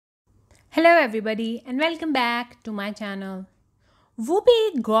Hello everybody and welcome back to my channel.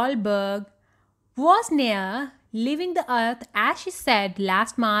 Whoopi Goldberg was near leaving the earth as she said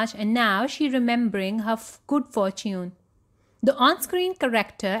last March, and now she remembering her good fortune. The on-screen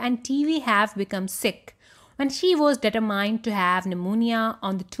character and TV have become sick when she was determined to have pneumonia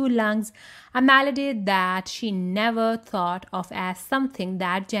on the two lungs, a malady that she never thought of as something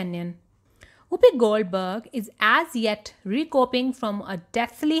that genuine. Whoopi Goldberg is as yet recuperating from a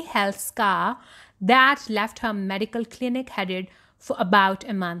deathly health scar that left her medical clinic headed for about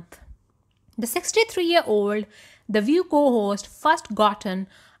a month. The 63-year-old The View co-host first gotten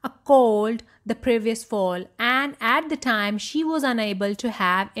a cold the previous fall, and at the time she was unable to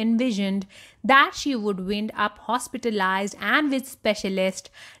have envisioned that she would wind up hospitalized and with specialists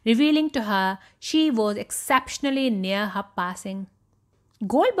revealing to her she was exceptionally near her passing.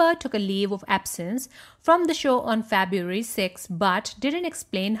 Goldberg took a leave of absence from the show on February 6 but didn't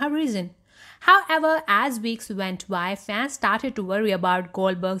explain her reason. However, as weeks went by, fans started to worry about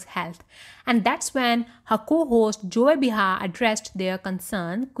Goldberg's health, and that's when her co-host Joy Behar addressed their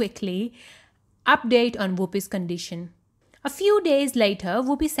concern quickly. Update on Whoopi's condition. A few days later,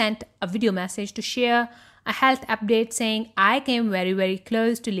 Whoopi sent a video message to share a health update saying, "I came very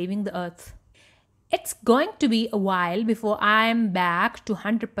close to leaving the earth. It's going to be a while before I'm back to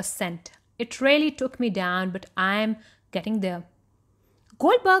 100%. It really took me down, but I'm getting there."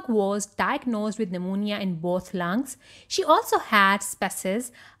 Goldberg was diagnosed with pneumonia in both lungs. She also had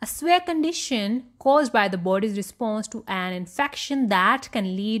sepsis, a severe condition caused by the body's response to an infection that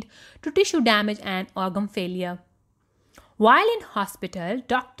can lead to tissue damage and organ failure. While in hospital,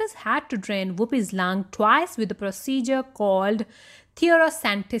 doctors had to drain Whoopi's lung twice with a procedure called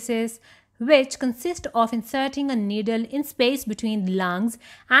thoracentesis, which consists of inserting a needle in space between the lungs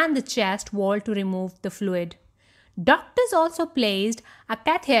and the chest wall to remove the fluid. Doctors also placed a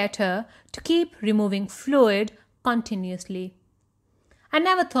catheter to keep removing fluid continuously. I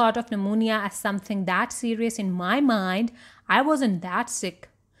never thought of pneumonia as something that serious. In my mind, I wasn't that sick.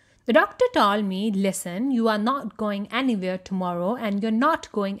 The doctor told me, "Listen, you are not going anywhere tomorrow and you're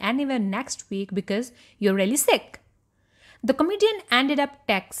not going anywhere next week because you're really sick." The comedian ended up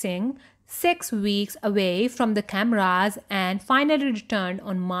taxiing 6 weeks away from the cameras and finally returned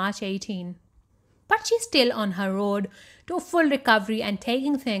on March 18. But she's still on her road to full recovery and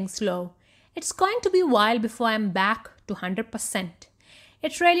taking things slow. "It's going to be a while before I'm back to 100%.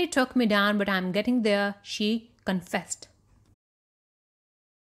 It really took me down, but I'm getting there," she confessed.